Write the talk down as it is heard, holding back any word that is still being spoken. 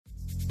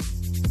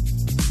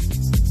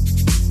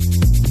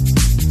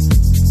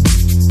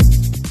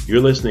You're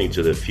listening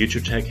to the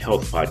Future Tech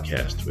Health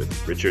Podcast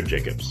with Richard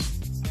Jacobs.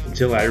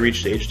 Until I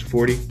reached age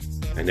 40,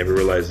 I never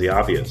realized the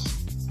obvious,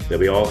 that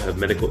we all have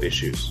medical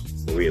issues,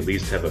 or we at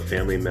least have a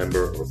family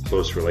member or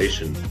close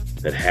relation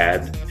that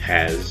had,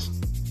 has,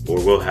 or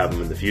will have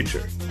them in the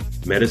future.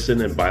 Medicine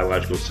and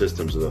biological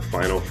systems are the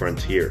final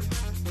frontier.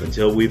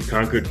 Until we've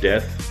conquered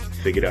death,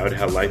 figured out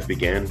how life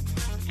began,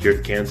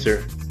 cured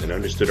cancer, and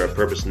understood our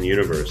purpose in the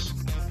universe,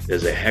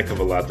 there's a heck of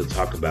a lot to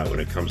talk about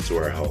when it comes to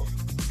our health.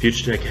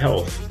 Future Tech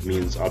Health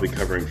means I'll be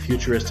covering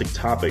futuristic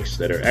topics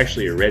that are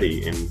actually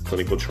already in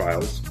clinical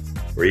trials,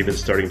 or even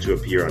starting to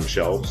appear on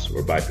shelves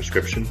or by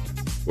prescription,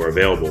 or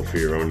available for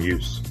your own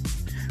use.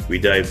 We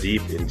dive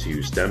deep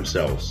into stem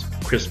cells,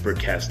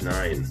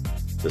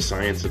 CRISPR-Cas9, the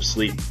science of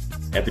sleep,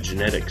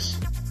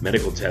 epigenetics,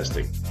 medical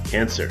testing,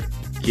 cancer,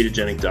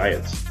 ketogenic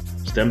diets,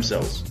 stem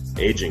cells,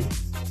 aging,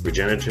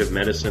 regenerative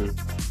medicine,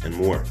 and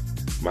more.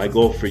 My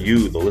goal for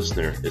you, the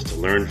listener, is to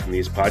learn from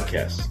these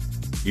podcasts.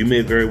 You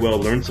may very well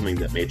learn something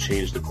that may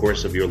change the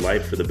course of your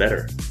life for the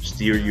better,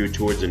 steer you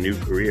towards a new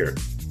career,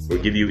 or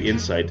give you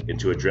insight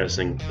into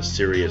addressing a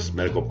serious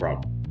medical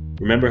problem.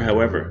 Remember,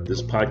 however,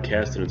 this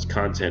podcast and its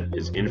content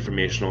is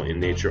informational in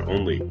nature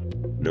only.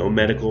 No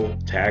medical,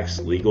 tax,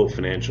 legal,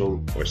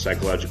 financial, or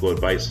psychological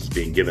advice is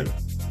being given.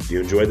 If you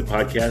enjoy the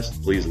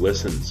podcast, please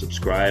listen,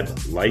 subscribe,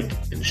 like,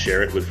 and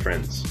share it with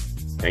friends.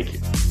 Thank you.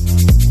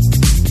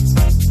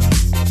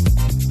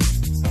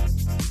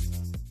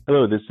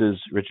 Hello, this is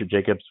Richard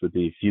Jacobs with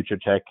the Future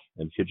Tech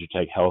and Future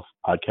Tech Health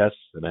podcasts,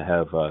 and I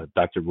have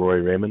Dr. Roy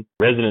Raymond,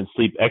 resident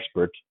sleep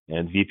expert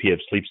and VP of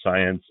Sleep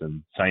Science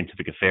and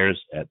Scientific Affairs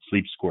at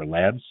Sleep Score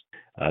Labs.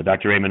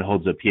 Dr. Raymond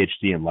holds a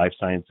PhD in Life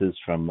Sciences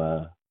from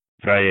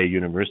Vrije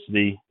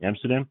University,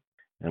 Amsterdam,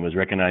 and was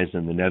recognized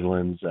in the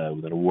Netherlands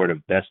with an award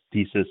of Best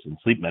Thesis in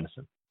Sleep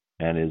Medicine.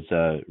 And his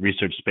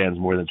research spans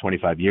more than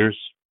 25 years.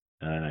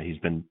 He's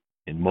been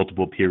in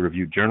multiple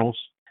peer-reviewed journals,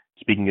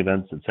 speaking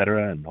events,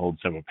 etc., and holds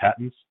several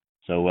patents.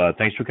 So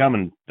thanks for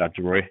coming,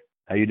 Dr. Roy.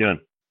 How you doing?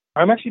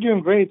 I'm actually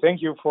doing great.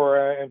 Thank you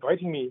for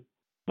inviting me.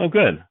 Oh,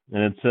 good.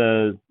 And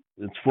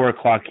it's 4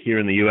 o'clock here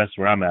in the U.S.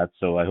 where I'm at,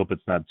 so I hope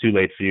it's not too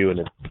late for you and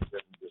it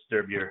doesn't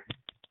disturb your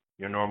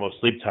normal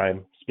sleep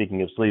time.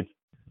 Speaking of sleep.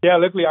 Yeah,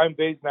 luckily I'm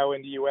based now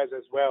in the U.S.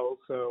 as well,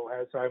 so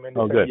as I'm in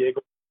the San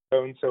Diego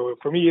zone. So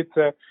for me,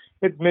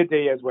 it's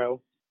midday as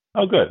well.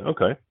 Oh, good.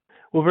 Okay.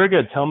 Well, very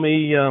good. Tell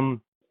me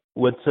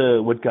what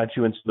got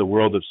you into the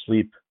world of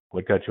sleep?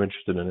 What got you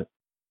interested in it?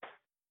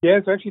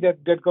 Yes, actually,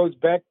 that goes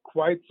back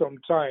quite some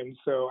time.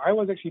 So I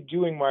was actually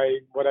doing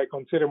what I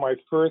consider my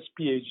first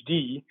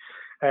PhD,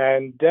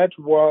 and that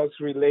was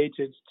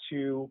related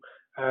to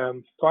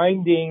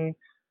finding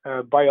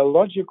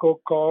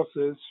biological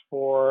causes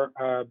for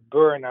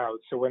burnout.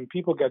 So when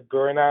people get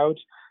burnout,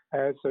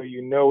 so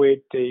you know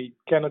it, they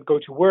cannot go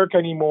to work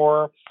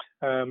anymore,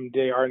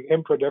 they are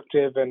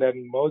unproductive, and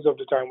then most of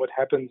the time what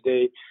happens,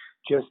 they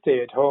just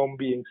stay at home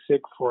being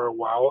sick for a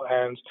while.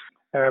 And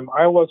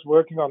I was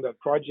working on that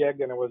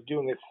project, and I was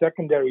doing a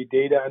secondary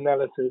data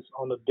analysis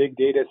on a big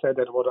data set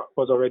that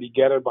was already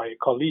gathered by a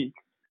colleague.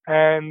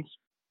 And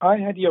I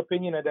had the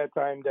opinion at that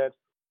time that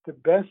the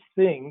best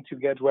thing to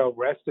get well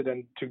rested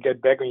and to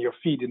get back on your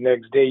feet the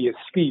next day is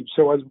sleep.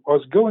 So I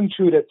was going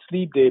through that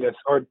sleep data,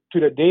 or to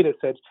the data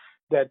set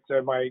that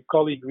my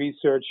colleague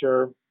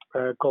researcher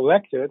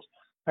collected,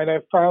 and I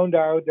found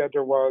out that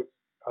there was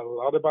a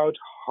lot about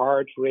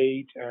heart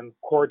rate and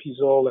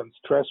cortisol and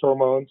stress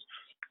hormones,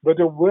 but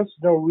there was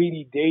no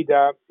really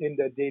data in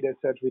that data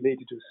set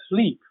related to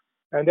sleep.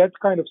 And that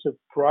kind of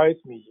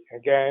surprised me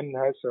again.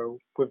 So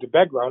with the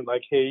background,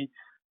 like, hey,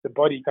 the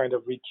body kind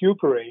of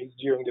recuperates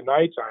during the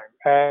nighttime.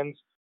 And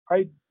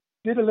I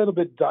did a little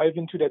bit dive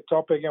into that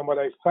topic, and what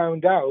I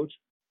found out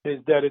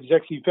is that it's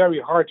actually very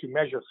hard to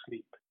measure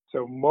sleep.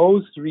 So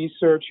most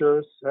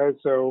researchers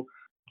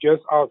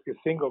just ask a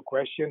single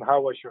question: how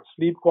was your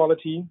sleep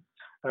quality?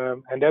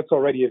 And that's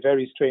already a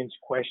very strange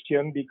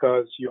question,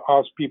 because you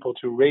ask people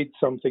to rate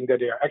something that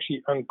they are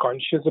actually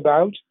unconscious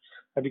about,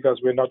 because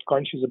we're not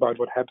conscious about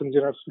what happens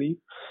in our sleep.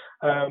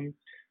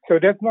 So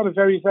that's not a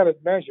very valid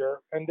measure.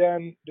 And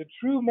then the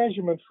true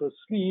measurement for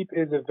sleep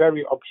is a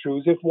very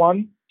obtrusive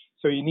one.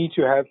 So you need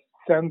to have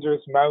sensors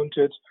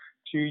mounted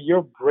to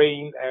your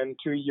brain and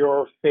to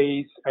your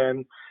face.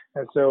 And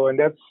that's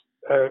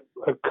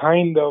a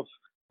kind of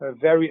a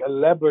very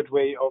elaborate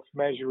way of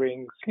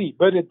measuring sleep,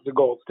 but it's the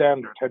gold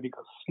standard,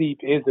 because sleep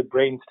is a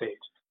brain state.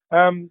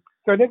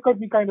 So that got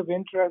me kind of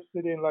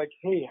interested in, like,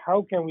 hey,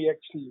 how can we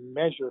actually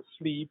measure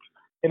sleep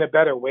in a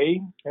better way?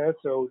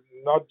 So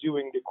not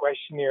doing the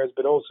questionnaires,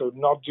 but also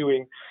not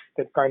doing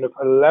that kind of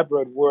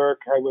elaborate work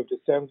with the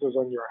sensors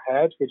on your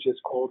head, which is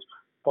called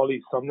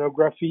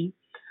polysomnography.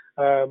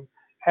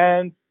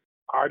 And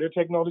are there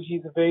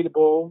technologies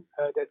available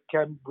that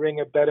can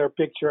bring a better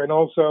picture? And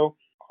also,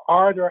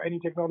 are there any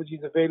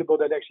technologies available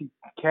that actually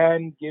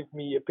can give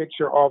me a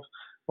picture of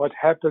what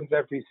happens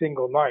every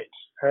single night?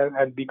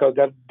 And because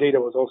that data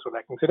was also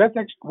lacking. So that's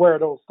actually where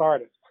it all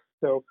started.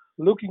 So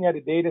looking at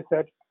a data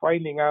set,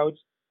 finding out,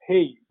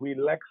 hey, we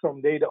lack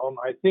some data on,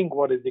 I think,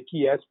 what is the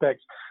key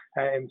aspect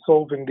in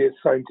solving this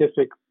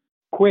scientific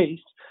quaste.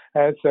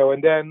 And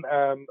then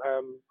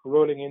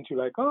rolling into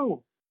like,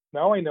 oh,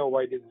 now I know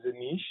why this is a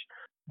niche,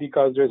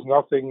 because there's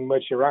nothing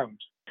much around.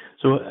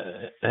 So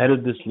how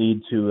did this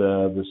lead to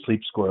the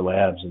Sleep Score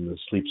Labs and the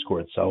Sleep Score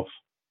itself?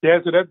 Yeah,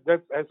 so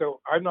that's so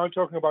I'm now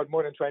talking about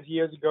more than 20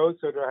 years ago.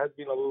 So there has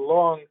been a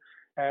long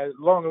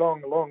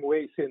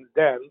way since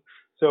then.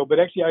 So, but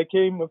actually, I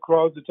came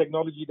across the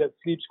technology that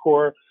Sleep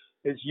Score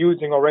is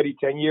using already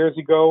 10 years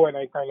ago, and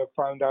I kind of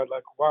found out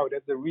like, wow,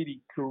 that's a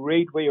really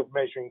great way of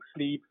measuring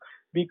sleep,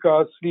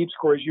 because Sleep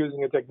Score is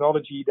using a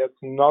technology that's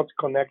not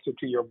connected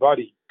to your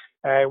body.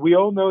 And we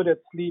all know that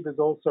sleep is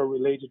also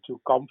related to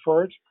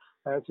comfort.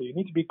 So you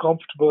need to be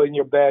comfortable in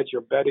your bed.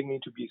 Your bedding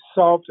needs to be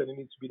soft, and it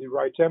needs to be the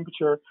right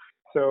temperature.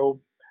 So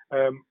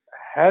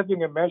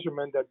having a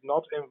measurement that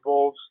not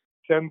involves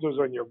sensors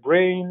on your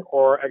brain,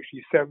 or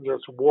actually sensors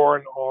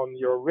worn on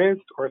your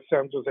wrist, or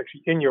sensors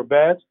actually in your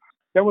bed,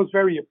 that was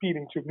very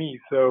appealing to me.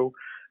 So,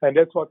 and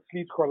that's what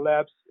Sleep Score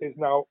Labs is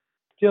now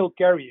still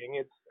carrying.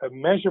 It's a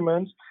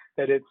measurement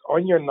that it's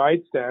on your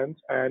nightstand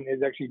and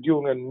is actually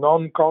doing a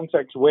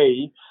non-contact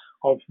way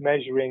of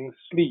measuring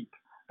sleep.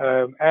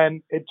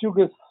 And it took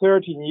us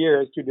 13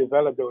 years to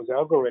develop those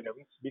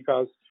algorithms,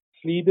 because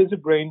sleep is a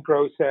brain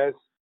process.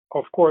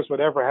 Of course,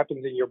 whatever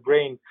happens in your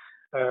brain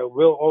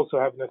will also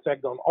have an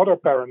effect on other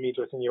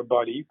parameters in your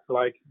body,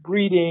 like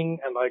breathing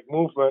and like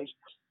movement.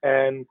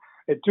 And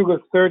it took us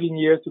 13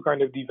 years to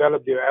kind of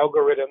develop the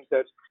algorithms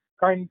that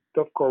kind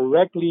of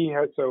correctly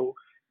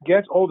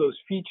get all those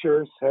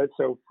features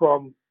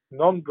from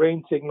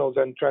non-brain signals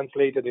and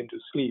translate it into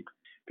sleep.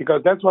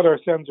 Because that's what our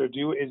sensor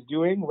is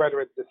doing,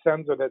 whether it's the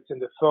sensor that's in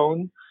the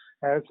phone,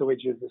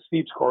 which is the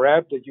Sleep Score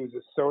app that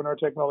uses sonar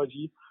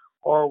technology,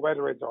 or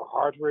whether it's a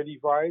hardware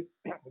device,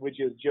 which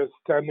is just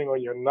standing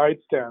on your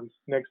nightstand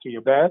next to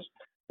your bed.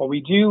 What we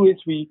do is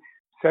we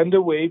send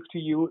a wave to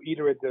you,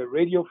 either it's a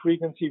radio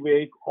frequency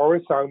wave or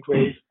a sound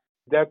wave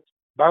that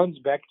bounce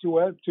back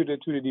to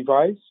the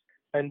device,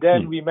 and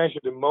then we measure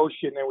the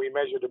motion and we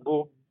measure the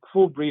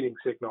full breathing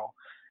signal.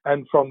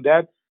 And from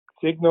that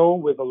signal,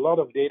 with a lot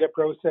of data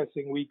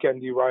processing, we can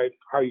derive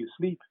how you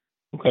sleep.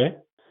 Okay.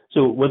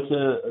 So what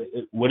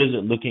is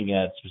it looking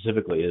at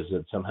specifically? Is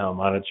it somehow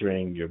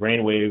monitoring your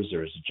brain waves,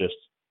 or is it just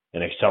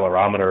an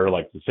accelerometer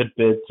like the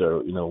Fitbits,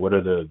 or what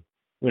are the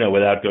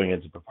without going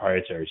into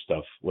proprietary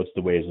stuff, what's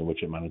the ways in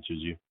which it monitors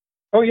you?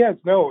 Oh yes,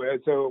 no.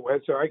 So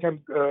I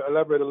can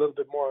elaborate a little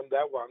bit more on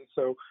that one.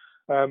 So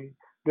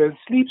the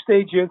sleep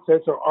stages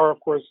are of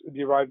course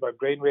derived by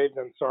brainwaves.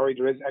 And sorry,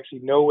 there is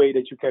actually no way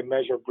that you can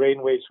measure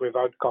brainwaves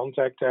without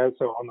contact.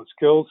 So on the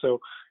skull. So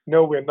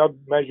no, we're not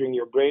measuring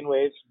your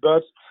brainwaves,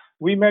 but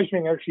we're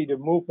measuring actually the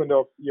movement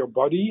of your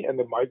body and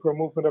the micro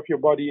movement of your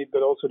body,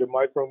 but also the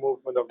micro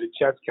movement of the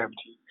chest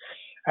cavity.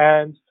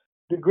 And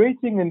the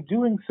great thing in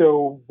doing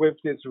so with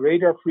this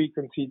radar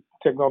frequency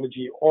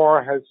technology,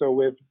 or also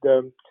with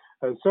the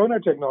sonar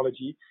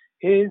technology,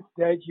 is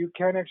that you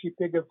can actually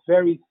pick up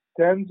very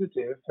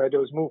sensitive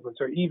those movements,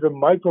 or even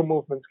micro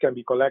movements can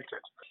be collected.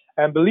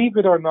 And believe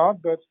it or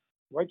not, but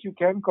what you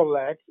can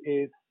collect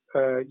is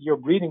your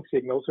breathing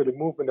signal, so the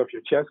movement of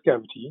your chest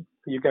cavity.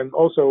 You can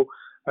also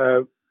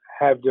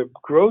have the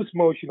gross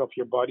motion of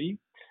your body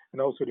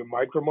and also the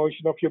micro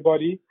motion of your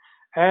body.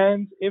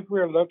 And if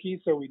we're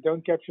lucky, so we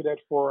don't capture that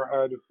for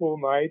the full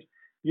night,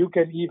 you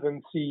can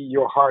even see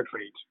your heart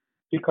rate.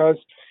 Because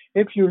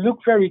if you look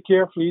very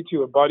carefully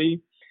to a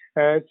body,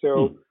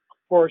 of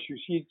course you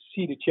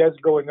see the chest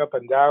going up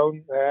and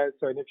down.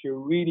 And if you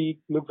really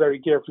look very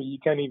carefully, you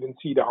can even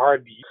see the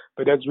heartbeat.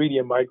 But that's really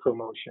a micro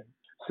motion.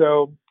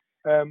 So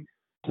the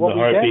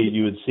heartbeat,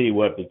 you would see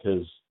what?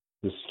 Because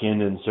the skin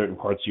in certain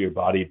parts of your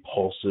body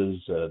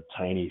pulses a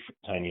tiny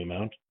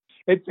amount?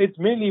 It's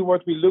mainly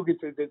what we look at.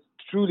 It's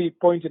truly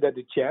pointed at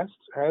the chest.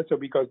 So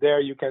because there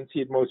you can see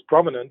it most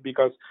prominent,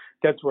 because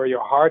that's where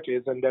your heart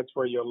is, and that's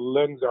where your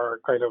lungs are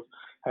kind of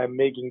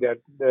making that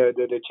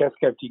the chest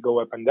cavity go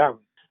up and down.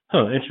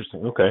 Oh,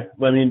 interesting. Okay.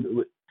 Well, I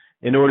mean,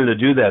 in order to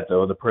do that,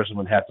 though, the person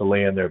would have to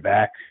lay on their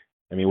back.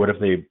 I mean, what if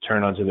they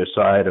turn onto their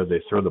side, or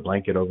they throw the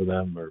blanket over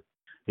them, or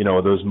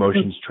are those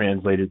motions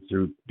translated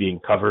through being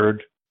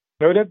covered?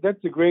 No,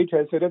 that's the great.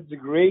 So that's the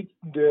great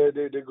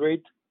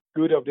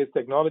good of this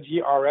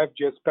technology. RF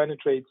just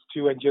penetrates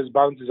to and just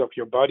bounces off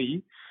your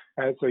body,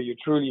 and so you're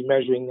truly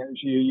measuring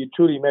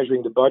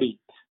the body.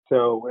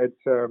 So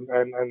it's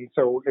and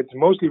so it's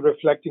mostly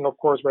reflecting, of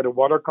course, where the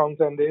water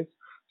content is.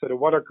 So the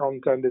water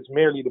content is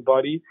merely the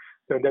body.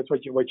 So that's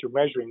what you're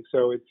measuring.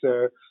 So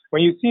it's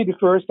when you see it the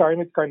first time,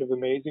 it's kind of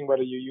amazing,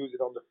 whether you use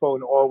it on the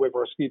phone or with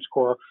our Sleep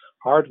Score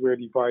hardware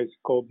device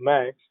called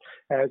Max.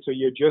 So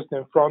you're just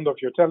in front of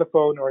your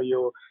telephone, or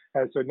you're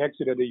so next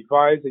to the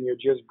device, and you're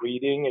just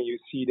breathing, and you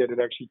see that it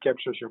actually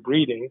captures your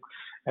breathing.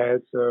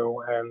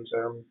 So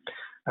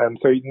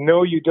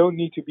no, you don't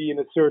need to be in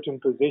a certain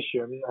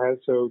position,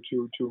 so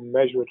to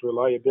measure it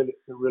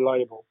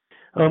reliable.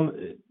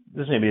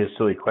 This may be a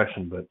silly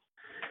question, but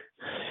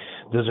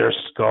does our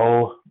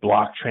skull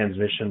block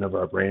transmission of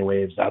our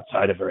brainwaves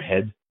outside of our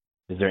head?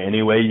 Is there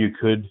any way you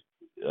could,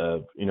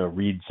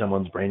 read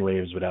someone's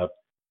brainwaves without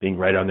being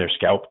right on their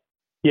scalp?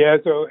 Yeah,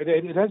 so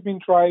it has been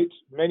tried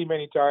many,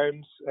 many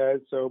times,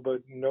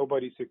 but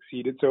nobody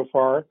succeeded so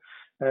far.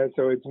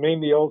 So it's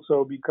mainly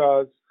also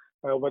because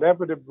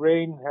whatever the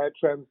brain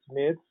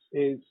transmits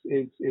is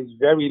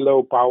very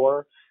low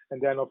power,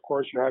 and then of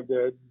course you have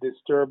the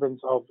disturbance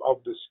of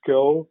the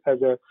skull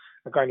as a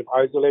kind of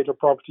isolator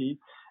property.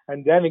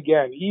 And then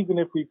again, even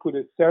if we put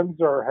a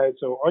sensor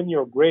on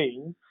your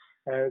brain,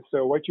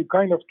 so what you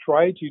kind of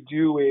try to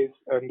do is,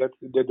 and that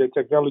the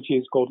technology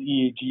is called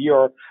EEG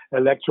or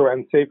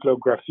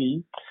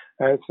electroencephalography.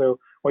 So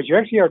what you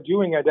actually are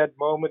doing at that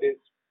moment is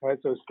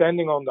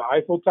standing on the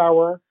Eiffel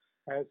Tower,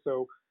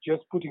 so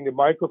just putting the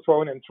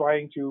microphone and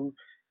trying to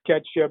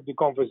catch up the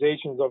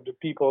conversations of the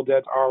people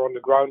that are on the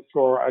ground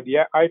floor at the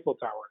Eiffel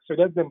Tower. So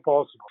that's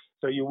impossible.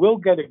 So you will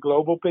get a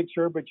global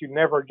picture, but you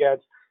never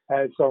get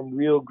some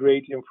real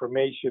great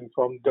information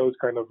from those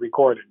kind of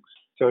recordings.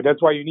 So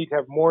that's why you need to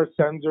have more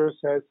sensors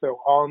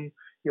on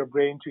your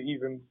brain to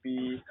even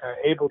be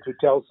able to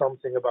tell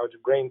something about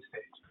your brain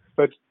state.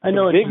 But I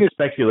know it's just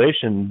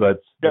speculation,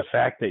 but the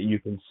fact that you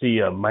can see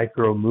a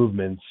micro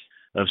movement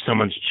of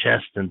someone's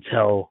chest and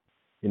tell,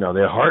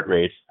 their heart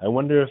rate, I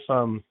wonder if,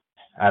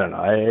 I don't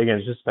know, again,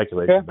 it's just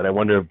speculation, but I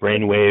wonder if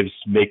brain waves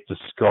make the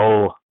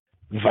skull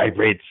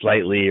vibrate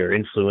slightly or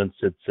influence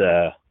it,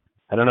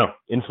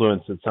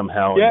 influence it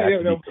somehow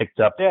and be picked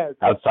up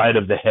outside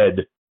of the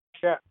head.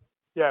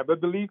 Yeah,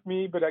 but believe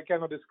me, but I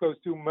cannot disclose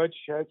too much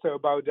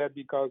about that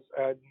because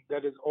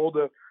that is all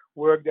the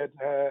work that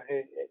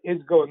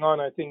is going on,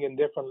 I think, in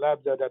different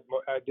labs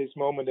at this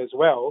moment as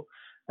well.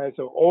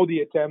 So all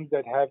the attempts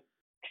that have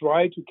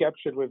tried to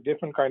capture it with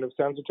different kind of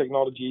sensor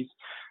technologies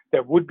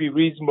that would be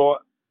reasonable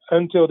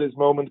until this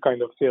moment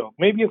kind of failed.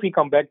 Maybe if we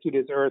come back to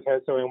this Earth,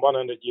 so in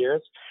 100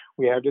 years,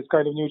 we have this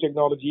kind of new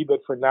technology, but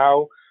for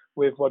now,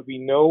 with what we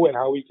know and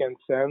how we can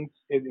sense,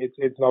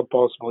 it's not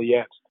possible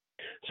yet.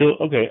 So,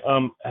 okay,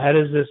 how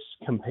does this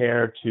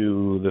compare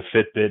to the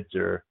Fitbit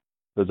or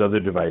those other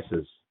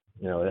devices?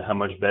 How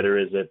much better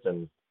is it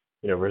than,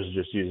 versus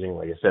just using,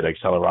 like I said,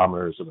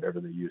 accelerometers or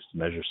whatever they use to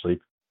measure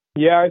sleep?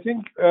 Yeah, I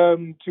think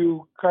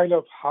to kind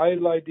of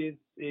highlight this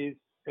is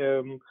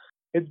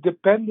it's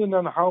dependent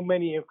on how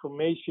many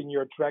information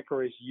your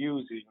tracker is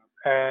using.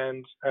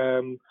 And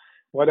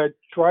what I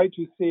try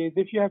to say is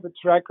if you have a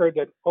tracker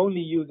that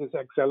only uses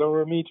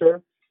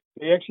accelerometer,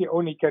 they actually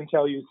only can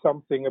tell you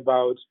something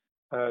about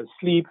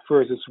sleep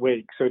versus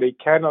wake. So they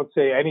cannot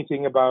say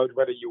anything about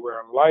whether you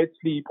were in light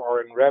sleep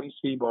or in REM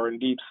sleep or in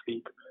deep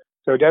sleep.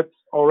 So that's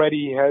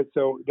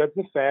that's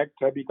a fact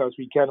because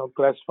we cannot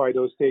classify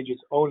those stages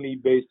only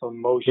based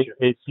on motion.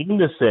 They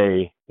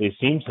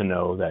seem to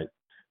know that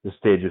the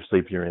stage of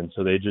sleep you're in.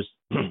 So they just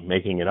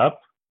making it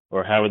up,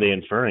 or how are they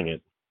inferring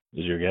it?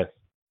 Is your guess?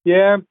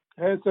 Yeah.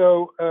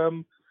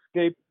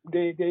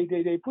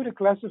 They put a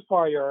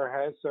classifier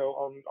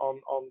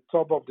on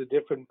top of the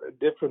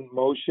different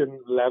motion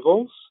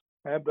levels.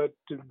 But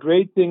the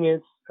great thing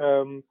is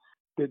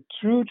the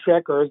true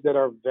trackers that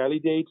are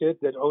validated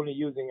that only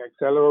using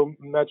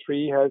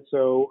accelerometry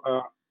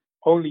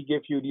only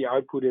give you the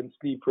output in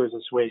sleep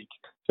versus wake.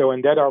 So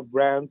and that are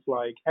brands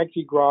like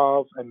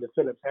Actigraph and the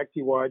Philips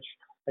ActiWatch,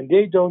 and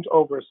they don't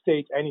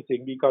overstate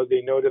anything because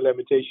they know the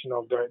limitation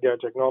of their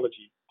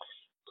technology.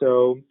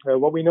 So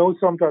what we know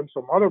sometimes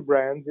from other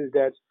brands is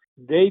that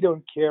they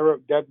don't care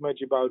that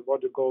much about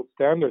what the gold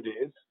standard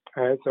is.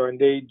 And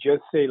they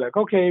just say like,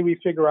 okay, we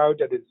figure out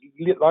that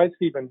it's light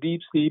sleep and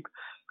deep sleep.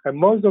 And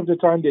most of the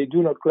time they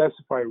do not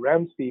classify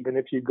REM sleep. And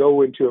if you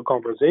go into a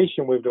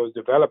conversation with those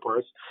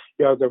developers,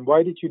 you ask them,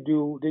 why didn't you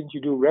do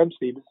REM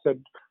sleep? They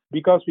said,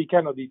 because we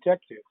cannot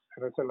detect it.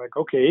 And I said like,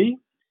 okay,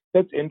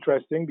 that's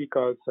interesting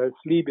because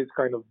sleep is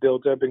kind of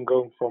built up and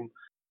going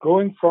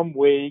from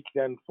wake,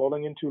 then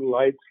falling into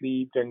light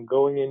sleep, then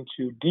going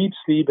into deep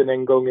sleep, and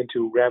then going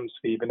into REM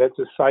sleep. And that's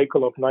a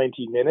cycle of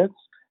 90 minutes.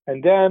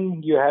 And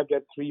then you have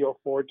that 3 or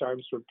 4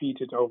 times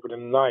repeated over the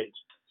night.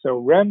 So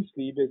REM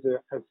sleep is an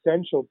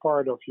essential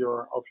part of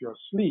your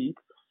sleep.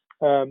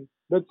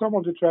 But some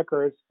of the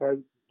trackers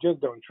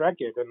just don't track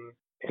it. And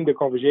in the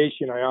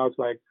conversation, I asked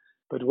like,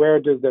 but where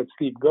does that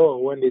sleep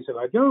go? And they said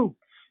like, oh,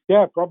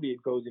 yeah, probably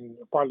it goes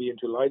partly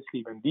into light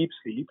sleep and deep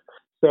sleep.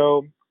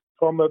 So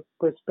from a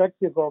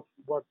perspective of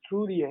what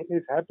truly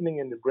is happening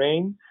in the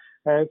brain,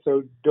 and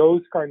so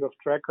those kind of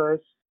trackers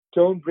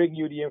don't bring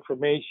you the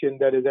information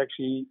that is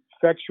actually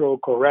factual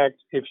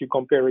correct if you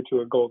compare it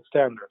to a gold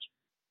standard.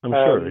 I'm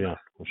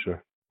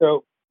sure.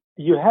 So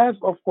you have,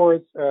 of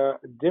course,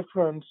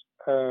 different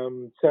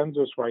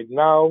sensors right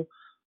now,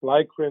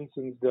 like for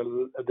instance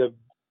the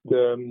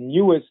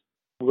newest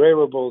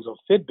wearables of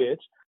Fitbit,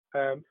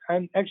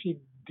 and actually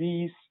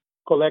these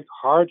collect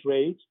heart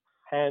rate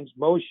and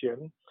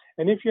motion.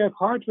 And if you have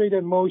heart rate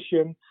and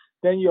motion,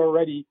 then you're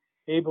already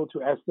able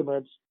to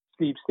estimate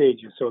sleep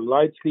stages, so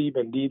light sleep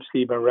and deep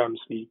sleep and REM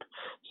sleep.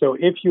 So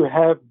if you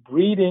have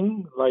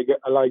breathing, like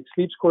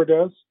Sleep Score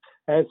does,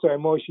 and so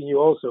emotion, you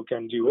also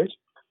can do it.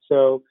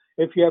 So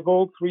if you have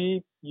all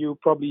three, you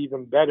probably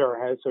even better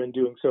in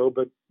doing so,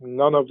 but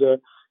none of the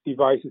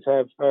devices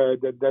have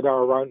that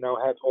are around now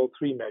have all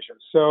three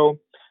measures. So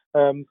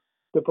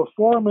the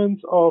performance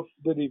of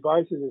the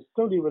devices is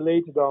totally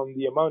related on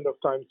the amount of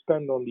time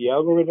spent on the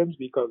algorithms,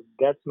 because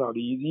that's not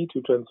easy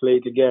to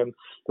translate again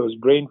those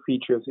brain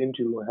features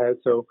into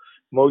so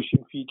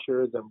motion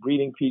features and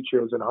breathing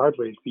features and heart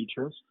rate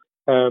features.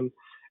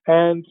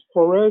 And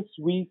for us,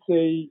 we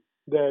say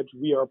that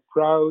we are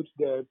proud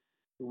that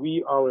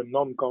we are a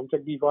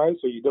non-contact device,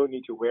 so you don't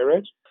need to wear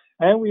it.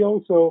 And we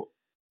also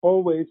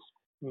always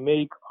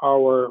make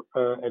our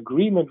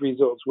agreement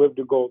results with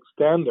the gold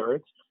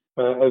standard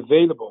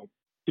available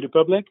to the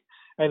public.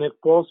 And if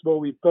possible,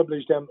 we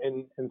publish them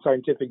in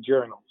scientific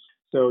journals.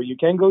 So you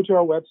can go to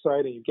our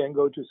website and you can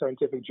go to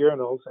scientific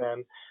journals,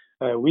 and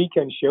we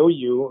can show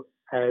you,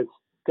 as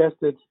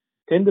tested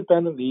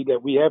independently,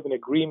 that we have an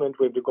agreement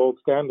with the gold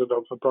standard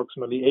of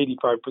approximately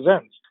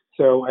 85%.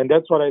 So, and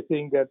that's what I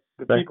think that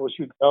the people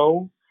should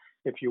know.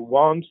 If you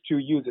want to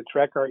use a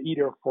tracker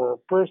either for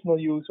personal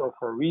use or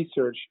for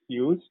research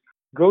use,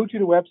 go to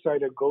the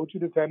website or go to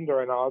the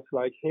vendor and ask,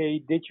 like, hey,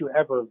 did you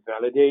ever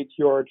validate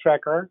your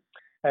tracker?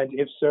 And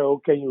if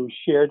so, can you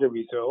share the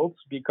results?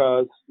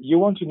 Because you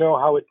want to know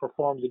how it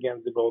performs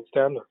against the gold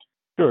standard.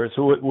 Sure.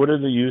 So what are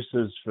the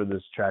uses for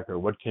this tracker?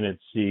 What can it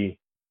see?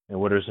 And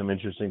what are some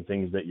interesting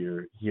things that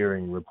you're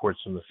hearing, reports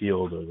from the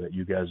field, or that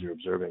you guys are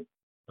observing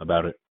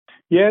about it?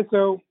 Yeah,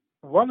 so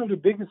one of the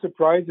biggest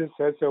surprises,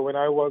 so when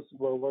I was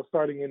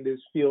starting in this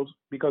field,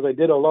 because I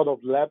did a lot of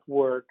lab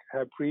work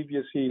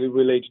previously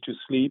related to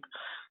sleep.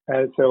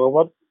 So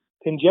what,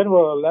 in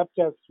general, a lab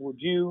test would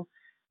do,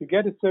 you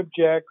get a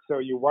subject, so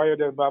you wire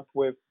them up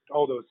with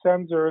all those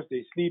sensors,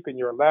 they sleep in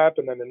your lab,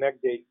 and then the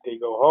next day they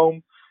go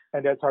home,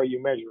 and that's how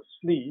you measure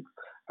sleep,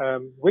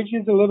 which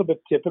is a little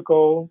bit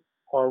typical,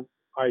 or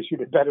I should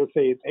better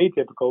say it's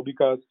atypical,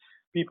 because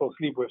people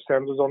sleep with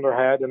sensors on their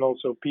head, and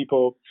also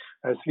people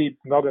sleep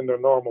not in their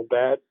normal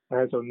bed,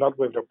 so not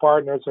with their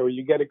partner, so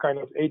you get a kind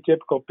of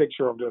atypical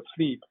picture of their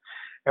sleep.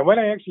 And when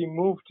I actually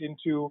moved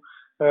into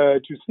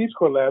to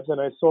SleepScore labs, and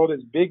I saw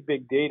this big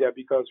data,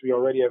 because we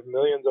already have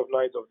millions of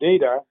nights of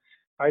data,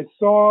 I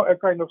saw a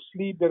kind of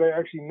sleep that I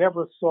actually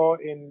never saw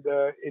in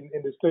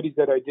the studies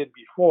that I did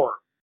before.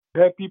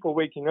 You had people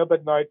waking up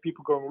at night,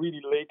 people going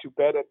really late to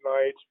bed at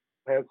night,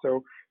 and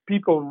so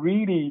people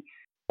really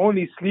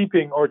only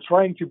sleeping or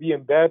trying to be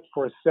in bed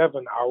for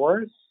 7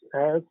 hours.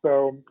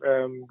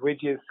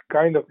 Which is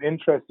kind of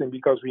interesting,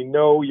 because we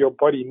know your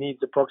body needs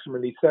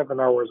approximately 7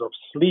 hours of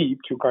sleep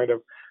to kind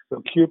of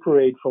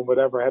recuperate from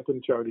whatever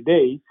happened throughout the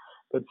day.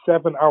 But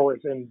 7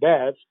 hours in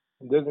bed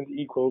doesn't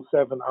equal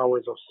 7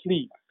 hours of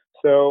sleep.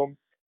 So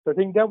I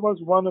think that was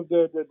one of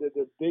the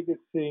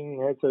biggest things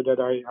that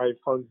I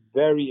found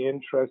very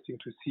interesting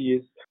to see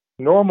is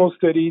normal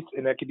studies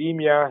in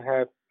academia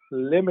have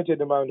limited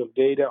amount of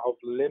data of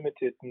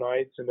limited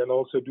nights, and then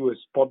also do a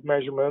spot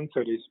measurement.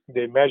 So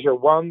they measure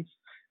once,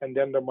 and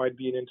then there might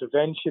be an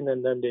intervention,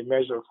 and then they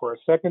measure for a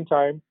second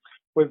time.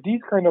 With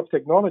these kind of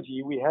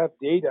technology, we have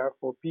data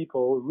for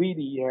people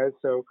really,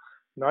 so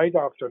night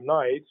after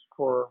night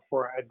for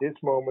at this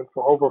moment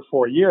for over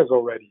 4 years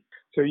already.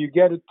 So you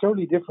get a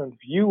totally different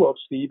view of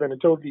sleep and a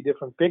totally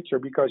different picture,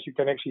 because you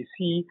can actually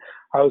see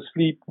how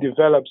sleep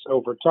develops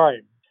over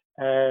time.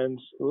 And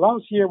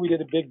last year we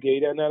did a big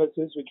data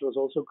analysis, which was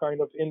also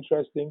kind of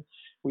interesting.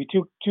 We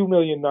took 2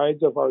 million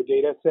nights of our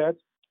data set,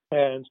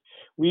 and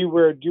we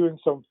were doing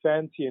some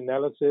fancy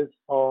analysis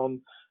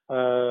on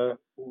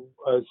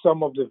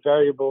some of the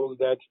variables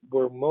that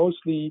were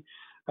mostly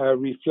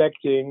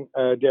reflecting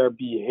their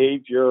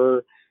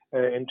behavior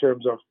in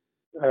terms of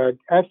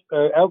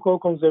alcohol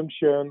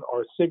consumption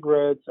or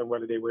cigarettes, and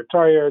whether they were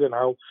tired, and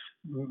how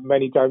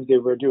many times they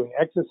were doing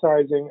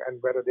exercising,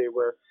 and whether they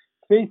were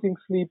facing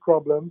sleep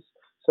problems.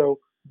 So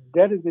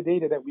that is the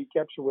data that we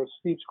capture with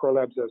SleepScore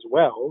labs as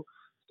well.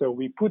 So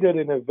we put it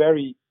in a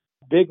very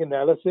big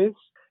analysis,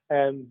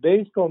 and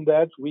based on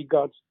that, we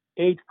got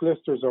 8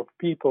 clusters of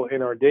people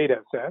in our data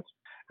set.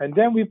 And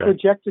then we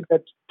projected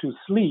that to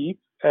sleep,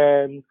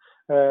 and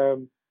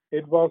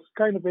it was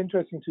kind of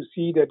interesting to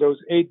see that those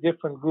 8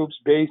 different groups,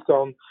 based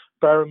on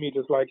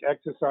parameters like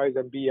exercise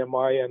and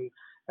BMI and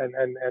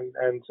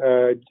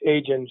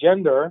age and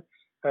gender,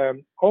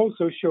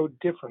 also showed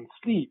different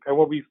sleep. And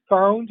what we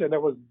found, and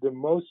that was the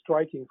most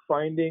striking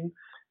finding,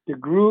 the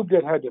group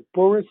that had the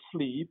poorest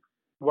sleep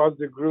was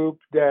the group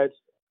that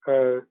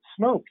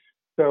smoked.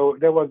 So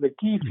that was the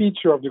key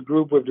feature of the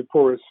group with the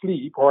poorest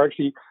sleep, or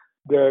actually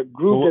the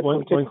group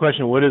one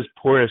question, what does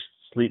poorest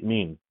sleep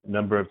mean?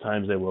 Number of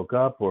times they woke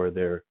up, or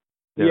their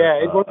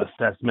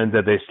assessment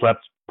that they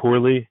slept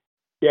poorly?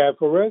 Yeah,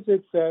 for us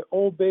it's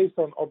all based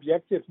on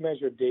objective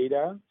measured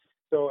data.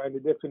 So, and the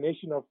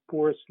definition of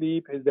poor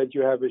sleep is that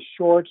you have a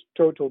short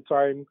total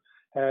time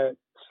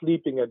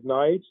sleeping at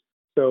night.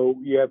 So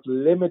you have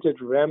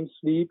limited REM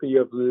sleep, you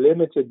have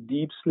limited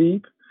deep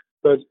sleep,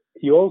 but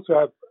you also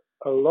have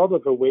a lot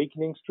of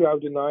awakenings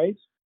throughout the night,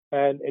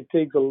 and it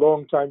takes a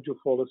long time to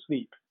fall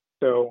asleep.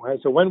 So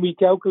when we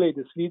calculate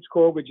the sleep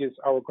score, which is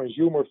our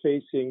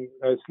consumer-facing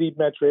sleep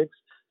metrics,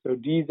 so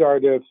these are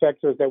the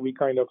factors that we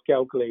kind of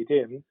calculate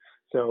in.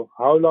 So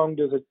how long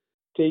does it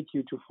take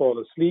you to fall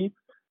asleep?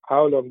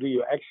 How long do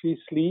you actually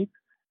sleep?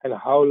 and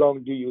how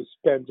long do you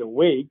spend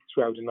awake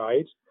throughout the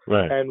night,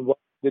 Right. and what's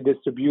the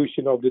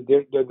distribution of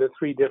the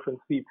three different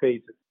sleep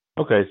phases.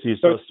 Okay, so you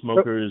saw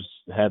smokers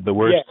had the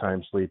worst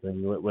time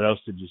sleeping. What else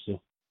did you see?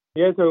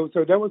 Yeah, so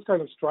that was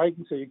kind of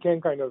striking. So you can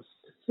kind of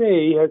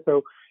say,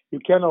 so you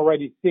can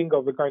already think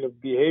of a kind of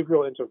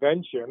behavioral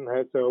intervention.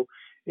 So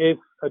if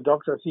a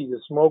doctor sees a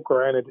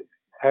smoker and it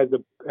has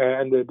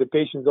and the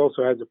patient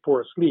also has a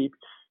poor sleep,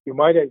 you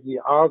might actually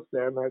ask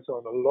them, so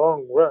on the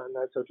long run,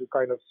 so to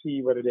kind of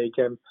see whether they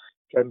can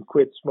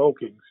quit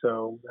smoking.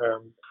 So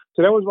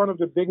so that was one of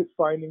the biggest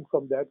findings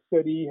from that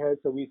study.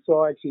 So we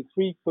saw actually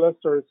 3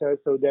 clusters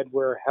so that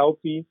were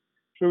healthy,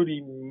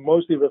 truly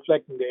mostly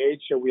reflecting the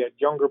age. So we had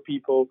younger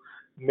people,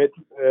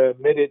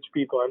 mid-age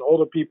people, and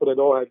older people that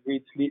all had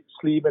great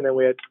sleep. And then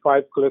we had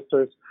 5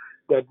 clusters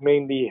that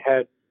mainly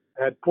had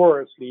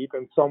poorer sleep,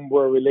 and some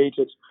were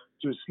related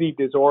to sleep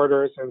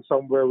disorders, and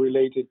some were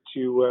related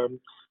to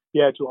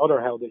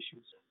other health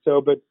issues. So,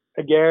 but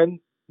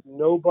again,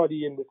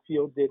 nobody in the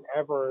field did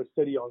ever a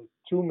study on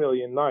 2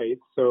 million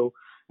nights. So,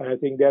 and I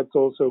think that's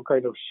also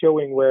kind of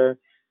showing where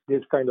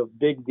this kind of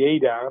big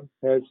data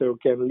so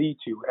can lead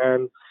to.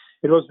 And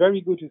it was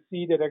very good to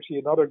see that actually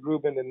another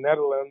group in the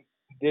Netherlands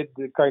did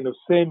the kind of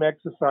same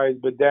exercise,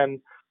 but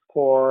then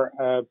for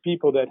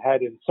people that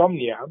had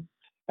insomnia.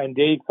 And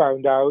they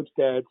found out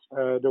that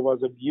there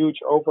was a huge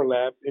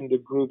overlap in the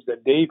groups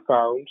that they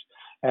found.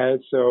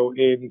 So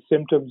in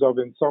symptoms of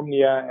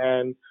insomnia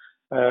and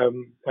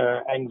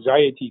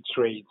anxiety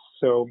traits.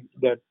 So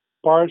that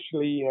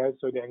partially,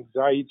 so the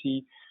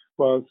anxiety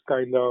was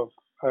kind of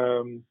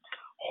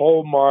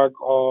hallmark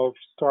of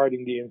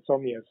starting the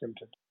insomnia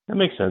symptoms. That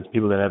makes sense.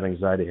 People that have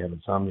anxiety have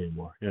insomnia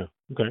more. Yeah.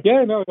 Okay.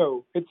 Yeah,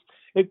 no.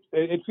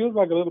 It feels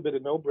like a little bit a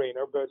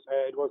no-brainer, but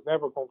it was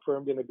never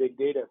confirmed in a big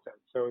data set.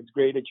 So it's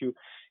great that you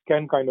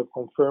can kind of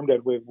confirm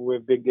that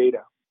with big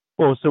data.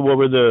 Well, so what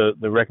were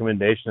the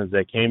recommendations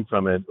that came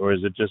from it, or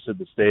is it just at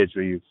the stage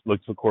where you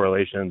looked for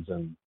correlations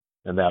and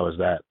that was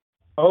that?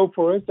 Oh,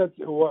 for us, that's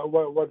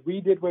what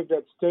we did with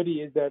that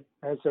study is that,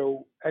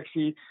 so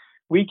actually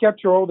we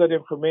capture all that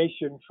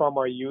information from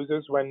our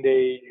users when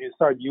they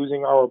start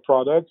using our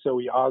product. So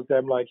we ask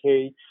them like,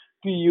 hey,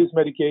 do you use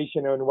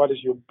medication and what is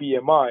your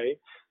BMI?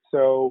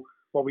 So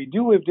what we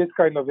do with this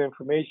kind of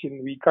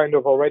information, we kind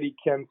of already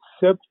can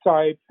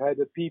subtype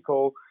the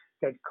people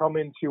that come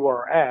into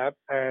our app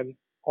and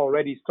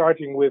already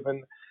starting with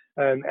an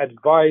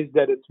advice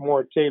that it's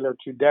more tailored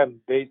to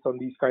them based on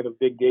these kind of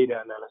big data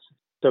analysis.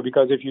 So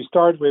because if you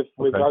start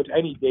without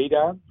any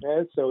data,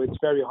 so it's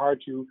very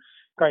hard to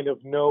kind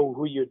of know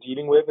who you're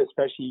dealing with,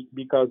 especially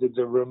because it's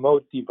a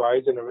remote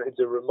device and it's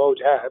a remote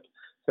app.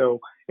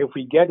 So if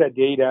we get that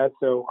data,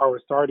 so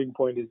our starting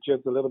point is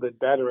just a little bit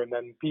better, and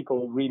then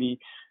people really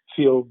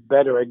feel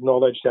better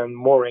acknowledged and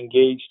more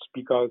engaged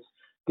because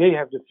they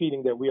have the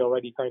feeling that we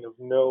already kind of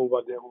know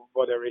what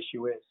their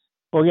issue is.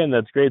 Well, again,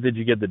 that's great that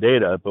you get the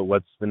data, but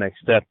what's the next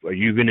step? Are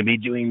you going to be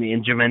doing the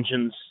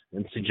interventions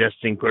and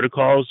suggesting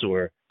protocols,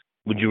 or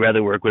would you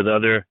rather work with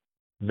other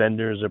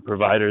vendors or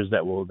providers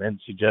that will then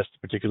suggest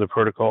particular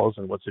protocols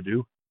and what to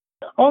do?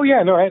 Oh,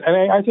 yeah, no,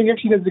 and I think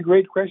actually that's a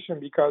great question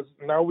because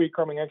now we're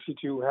coming actually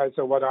to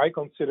so what I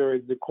consider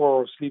is the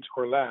core of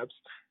SleepScore Labs.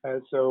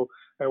 So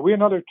we're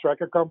not a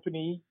tracker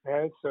company,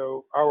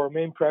 so our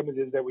main premise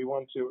is that we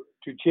want to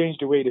change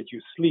the way that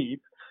you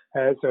sleep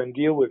and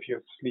deal with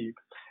your sleep.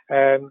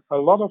 And a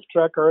lot of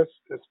trackers,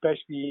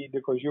 especially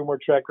the consumer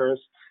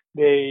trackers,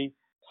 they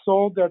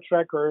sold their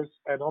trackers,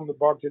 and on the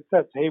box it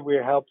says, "Hey, we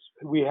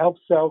help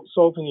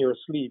solving your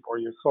sleep or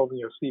you're solving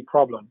your sleep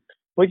problem,"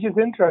 which is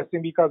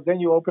interesting because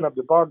then you open up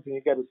the box and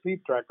you get a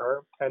sleep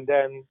tracker, and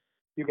then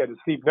you get a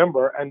sleep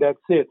number, and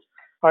that's it.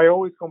 I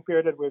always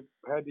compare that with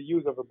the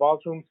use of a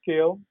bathroom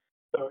scale.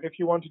 So if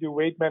you want to do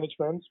weight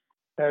management,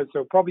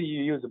 so probably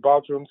you use a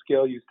bathroom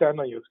scale. You stand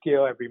on your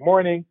scale every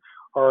morning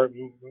or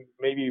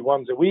maybe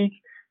once a week.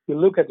 You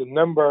look at the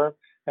number,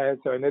 and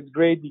it's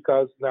great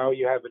because now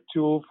you have a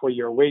tool for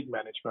your weight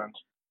management.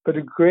 But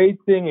the great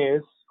thing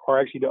is, or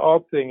actually the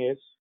odd thing is,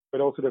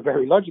 but also the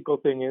very logical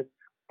thing is,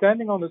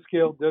 standing on the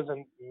scale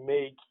doesn't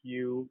make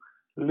you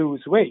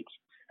lose weight.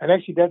 And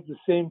actually that's the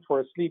same for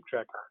a sleep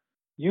tracker.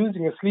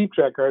 Using a sleep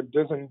tracker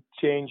doesn't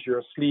change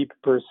your sleep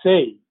per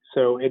se.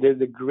 So it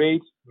is a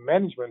great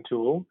management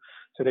tool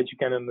so that you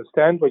can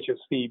understand what your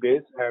sleep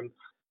is and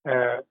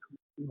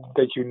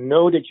that you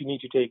know that you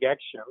need to take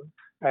action.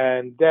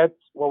 And that's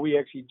what we're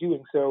actually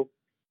doing. So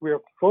we're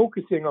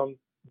focusing on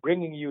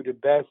bringing you the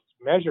best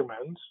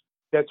measurements.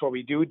 That's what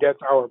we do. That's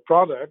our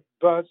product.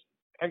 But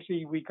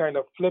actually, we kind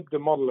of flip the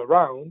model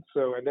around.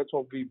 So, and that's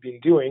what we've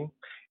been doing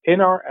in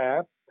our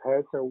app.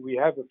 So we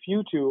have a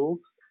few tools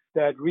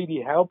that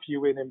really help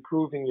you in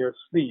improving your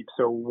sleep.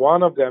 So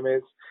one of them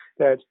is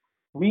that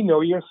we know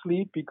your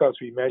sleep because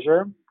we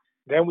measure.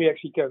 Then we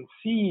actually can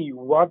see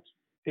what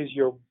is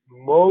your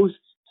most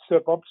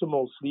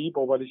suboptimal sleep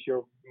or what is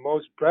your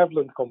most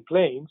prevalent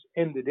complaints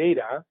in the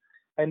data.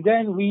 And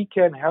then we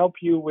can help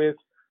you with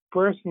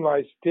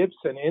personalized tips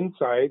and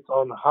insights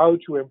on how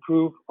to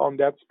improve on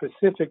that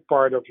specific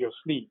part of your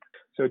sleep.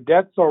 So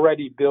that's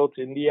already built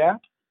in the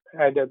app.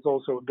 and that's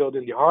also built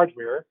in the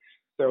hardware.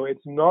 So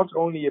it's not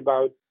only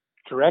about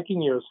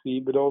tracking your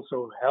sleep, but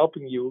also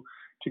helping you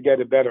to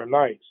get a better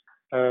night.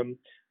 Um,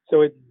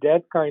 so it's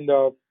that kind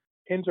of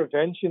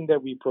intervention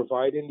that we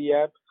provide in the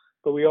app.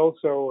 But we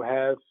also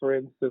have, for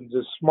instance,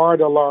 a smart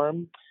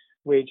alarm,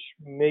 which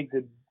makes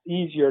it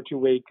easier to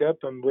wake up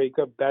and wake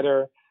up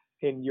better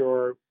in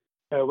your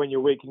when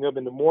you're waking up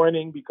in the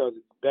morning, because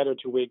it's better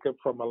to wake up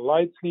from a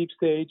light sleep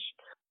stage.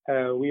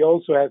 We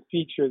also have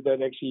features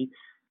that actually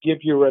give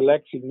you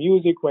relaxing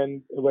music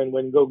when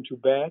going to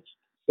bed,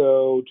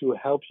 so to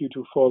help you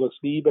to fall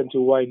asleep and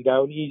to wind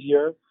down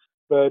easier.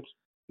 But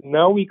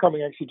now we're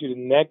coming actually to the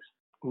next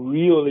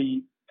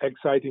really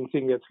exciting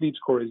thing that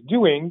SleepScore is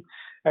doing,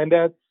 and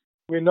that's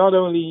we're not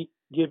only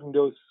giving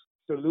those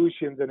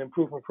solutions and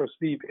improvement for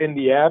sleep in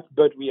the app,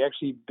 but we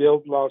actually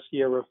built last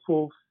year a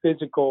full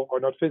physical, or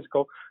not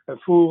physical, a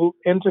full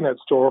internet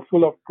store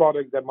full of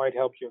products that might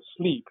help you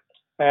sleep.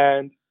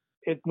 And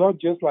it's not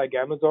just like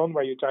Amazon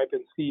where you type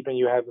in sleep and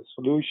you have a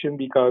solution,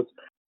 because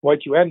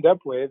what you end up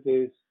with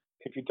is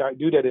if you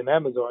do that in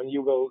Amazon,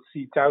 you will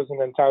see thousands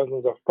and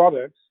thousands of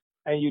products,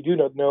 and you do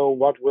not know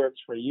what works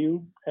for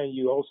you, and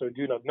you also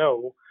do not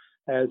know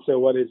so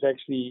what is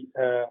actually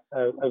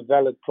a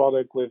valid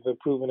product with a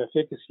proven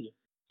efficacy.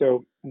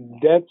 So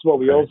that's what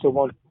we also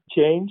want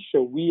to change.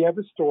 So we have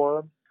a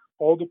store.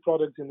 All the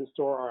products in the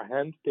store are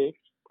handpicked,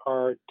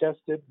 are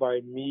tested by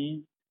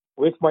me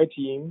with my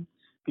team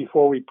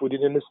before we put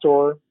it in the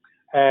store.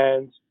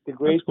 And the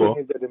great thing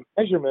is that the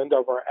measurement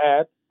of our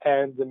app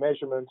and the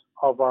measurement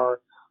of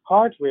our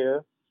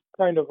hardware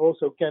kind of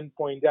also can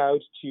point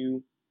out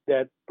to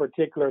that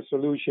particular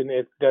solution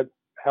if that's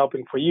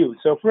helping for you.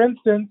 So for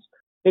instance,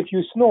 if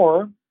you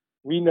snore,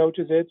 we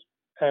notice it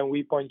and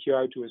we point you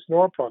out to a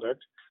snore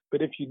product.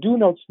 But if you do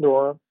not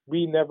snore,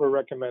 we never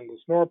recommend a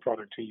snore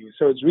product to you.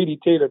 So it's really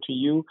tailored to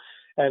you,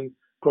 and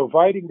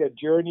providing that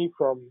journey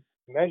from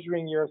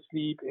measuring your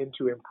sleep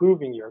into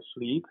improving your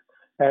sleep.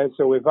 And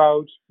so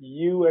without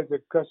you as a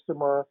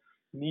customer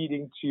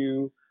needing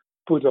to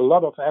put a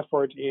lot of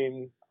effort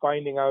in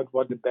finding out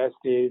what the best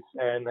is,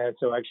 and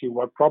so actually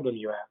what problem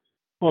you have.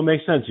 Well, it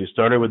makes sense. You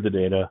started with the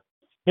data,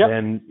 yep.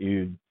 Then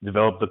you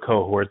developed the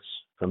cohorts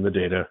from the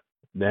data,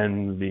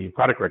 then the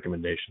product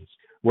recommendations.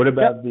 What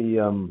about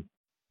the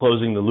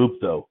closing the loop,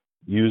 though,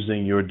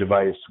 using your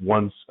device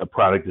once a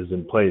product is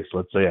in place?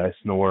 Let's say I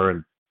snore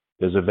and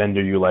there's a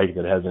vendor you like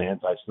that has an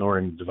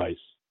anti-snoring device.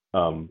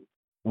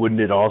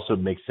 Wouldn't it also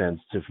make sense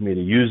for me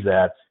to use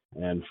that,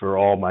 and for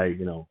all my,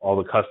 all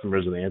the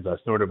customers of the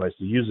anti-snore device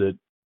to use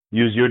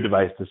your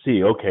device to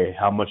see, okay,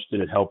 how much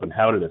did it help and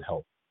how did it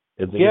help?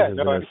 It's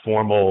a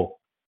formal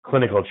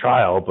clinical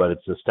trial, but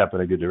it's a step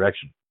in a good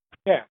direction.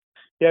 Yeah.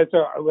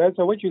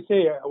 So what you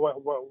say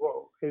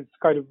is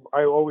kind of,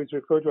 I always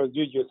refer to as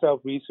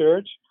do-it-yourself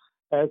research.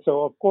 And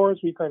so of course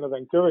we kind of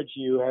encourage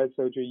you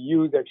to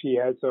use actually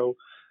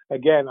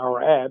again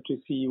our app to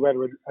see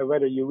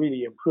whether you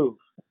really improve.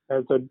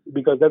 And so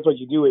because that's what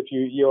you do if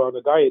you're on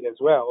a diet as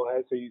well.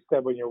 And so you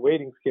step on your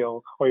weighting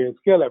scale or your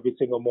scale every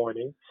single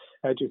morning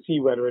to see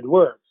whether it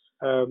works.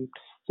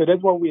 So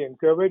that's what we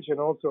encourage, and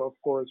also of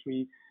course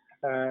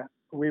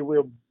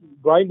we're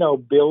right now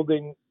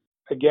building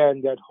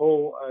again that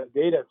whole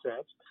data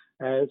set.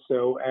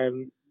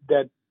 And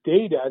that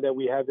data that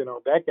we have in our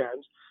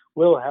backend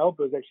will help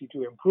us actually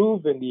to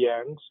improve in the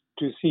end,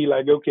 to see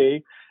like,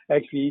 okay,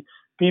 actually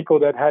people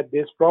that had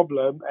this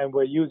problem and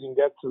were using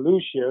that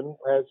solution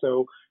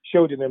so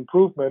showed an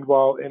improvement,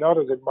 while in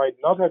others it might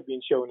not have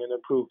been shown an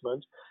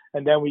improvement.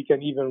 And then we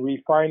can even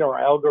refine our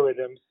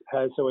algorithms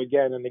so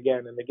again and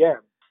again and again.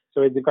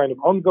 So it's a kind of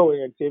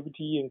ongoing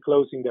activity in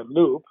closing that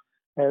loop.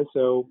 And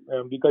so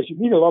because you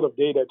need a lot of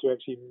data to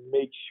actually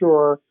make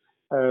sure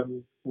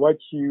what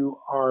you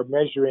are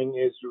measuring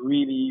is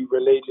really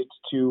related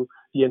to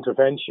the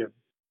intervention.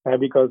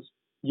 Because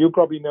you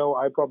probably know,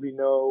 I probably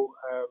know,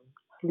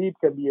 sleep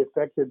can be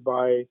affected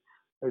by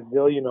a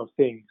zillion of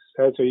things.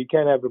 So you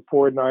can have a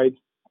poor night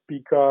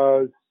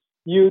because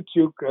you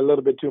took a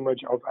little bit too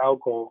much of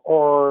alcohol,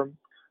 or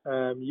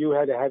you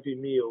had a heavy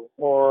meal,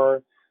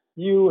 or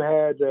you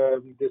had a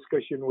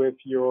discussion with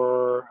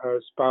your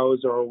spouse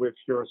or with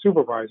your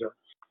supervisor.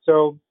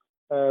 So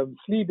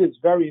sleep is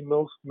very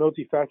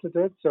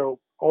multifaceted. So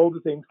all the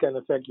things can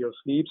affect your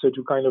sleep. So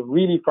to kind of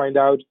really find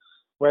out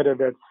whether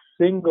that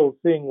single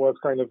thing was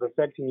kind of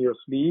affecting your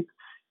sleep,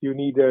 you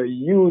need a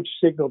huge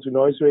signal to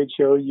noise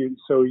ratio.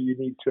 So you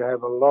need to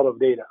have a lot of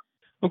data.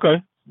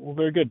 Okay, well,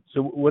 very good.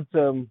 So what's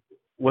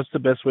the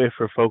best way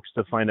for folks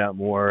to find out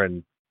more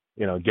and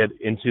get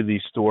into the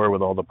store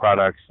with all the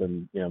products,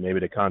 and maybe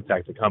to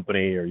contact the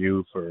company or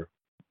you for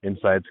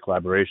insights,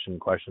 collaboration,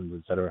 questions,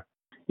 etc.?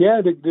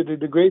 Yeah,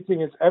 the great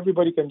thing is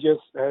everybody can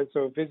just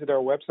visit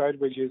our website,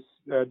 which is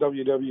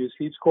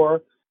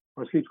www.sleepscore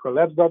or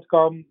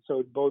sleepscorelabs.com. So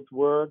it both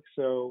work.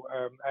 So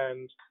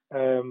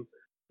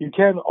you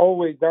can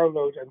always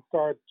download and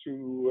start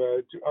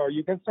or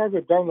you can start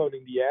with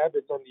downloading the app.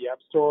 It's on the App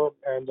Store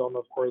and on,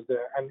 of course, the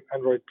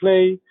Android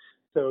Play.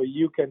 So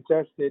you can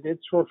test it.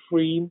 It's for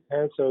free,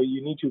 and so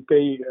you need to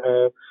pay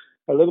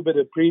a little bit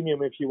of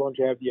premium if you want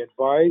to have the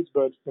advice,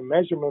 but the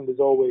measurement is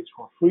always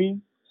for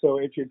free. So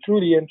if you're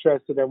truly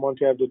interested and want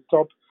to have the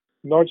top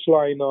notch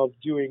line of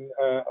doing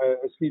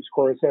a sleep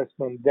score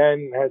assessment,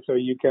 then so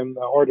you can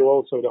order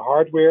also the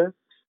hardware.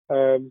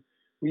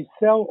 We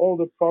sell all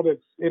the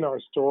products in our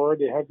store.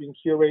 They have been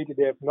curated.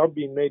 They have not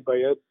been made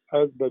by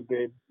us, but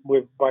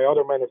by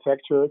other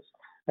manufacturers.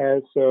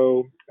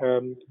 So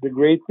the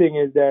great thing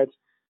is that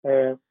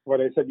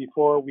what I said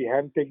before, we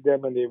handpicked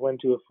them and they went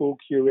to a full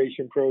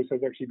curation process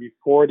actually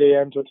before they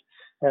entered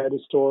the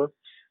store.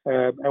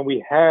 And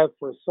we have,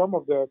 for some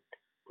of the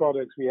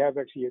products, we have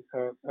actually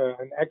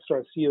an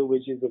extra seal,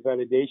 which is a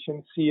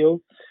validation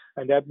seal.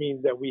 And that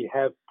means that we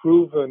have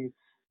proven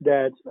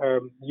that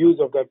use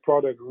of that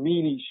product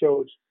really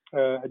showed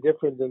a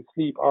difference in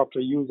sleep after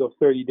use of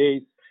 30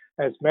 days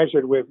as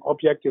measured with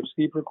objective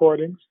sleep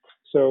recordings.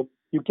 So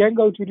you can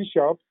go to the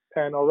shop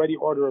and already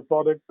order a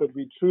product, but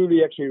we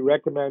truly actually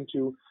recommend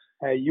to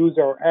use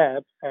our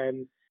app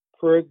and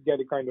first get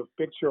a kind of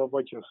picture of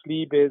what your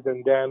sleep is,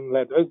 and then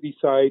let us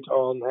decide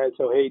on,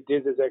 hey,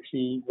 this is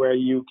actually where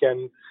you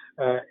can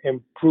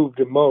improve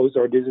the most,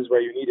 or this is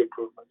where you need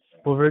improvement.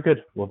 Well, very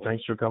good. Well,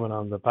 thanks for coming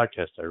on the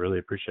podcast. I really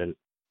appreciate it.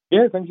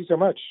 Yeah, thank you so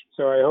much.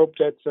 So I hope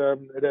that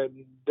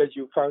that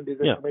you found this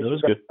information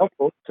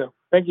helpful. So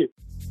thank you.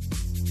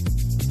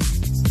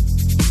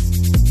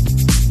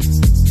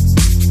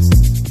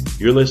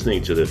 You're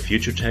listening to the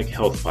Future Tech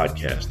Health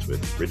Podcast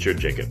with Richard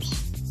Jacobs.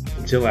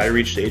 Until I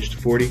reached age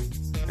 40,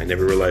 I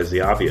never realized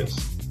the obvious,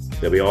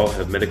 that we all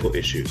have medical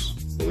issues,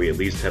 or we at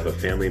least have a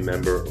family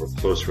member or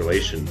close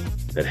relation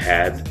that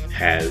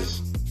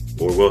has,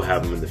 or will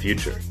have them in the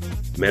future.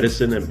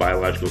 Medicine and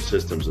biological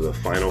systems are the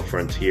final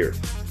frontier.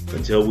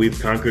 Until we've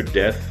conquered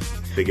death,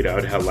 figured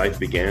out how life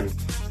began,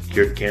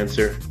 cured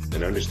cancer,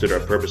 and understood our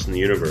purpose in the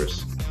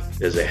universe,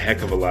 there's a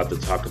heck of a lot to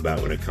talk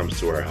about when it comes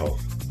to our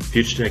health.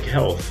 Future Tech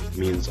Health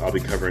means I'll be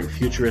covering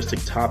futuristic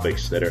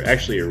topics that are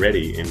actually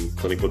already in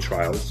clinical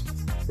trials,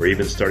 or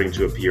even starting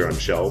to appear on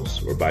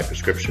shelves or by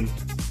prescription,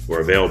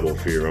 or available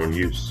for your own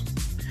use.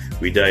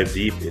 We dive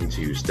deep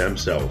into stem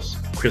cells,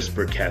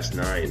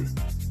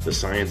 CRISPR-Cas9, the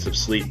science of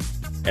sleep,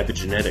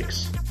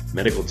 epigenetics,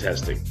 medical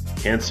testing,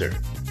 cancer,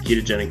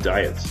 ketogenic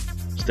diets,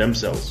 stem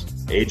cells,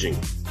 aging,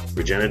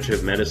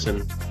 regenerative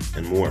medicine,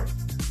 and more.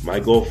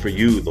 My goal for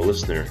you, the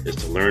listener, is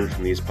to learn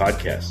from these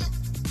podcasts.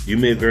 You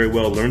may very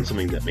well learn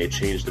something that may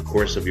change the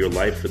course of your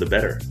life for the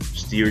better,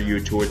 steer you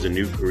towards a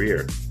new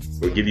career,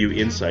 or give you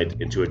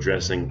insight into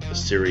addressing a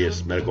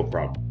serious medical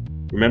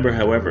problem. Remember,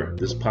 however,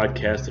 this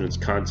podcast and its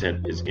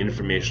content is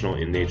informational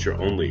in nature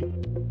only.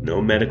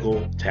 No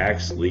medical,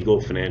 tax, legal,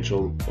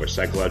 financial, or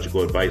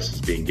psychological advice is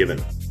being given.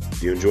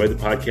 If you enjoyed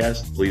the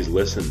podcast, please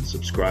listen,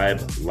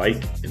 subscribe,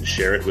 like, and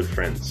share it with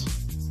friends.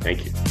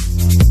 Thank you.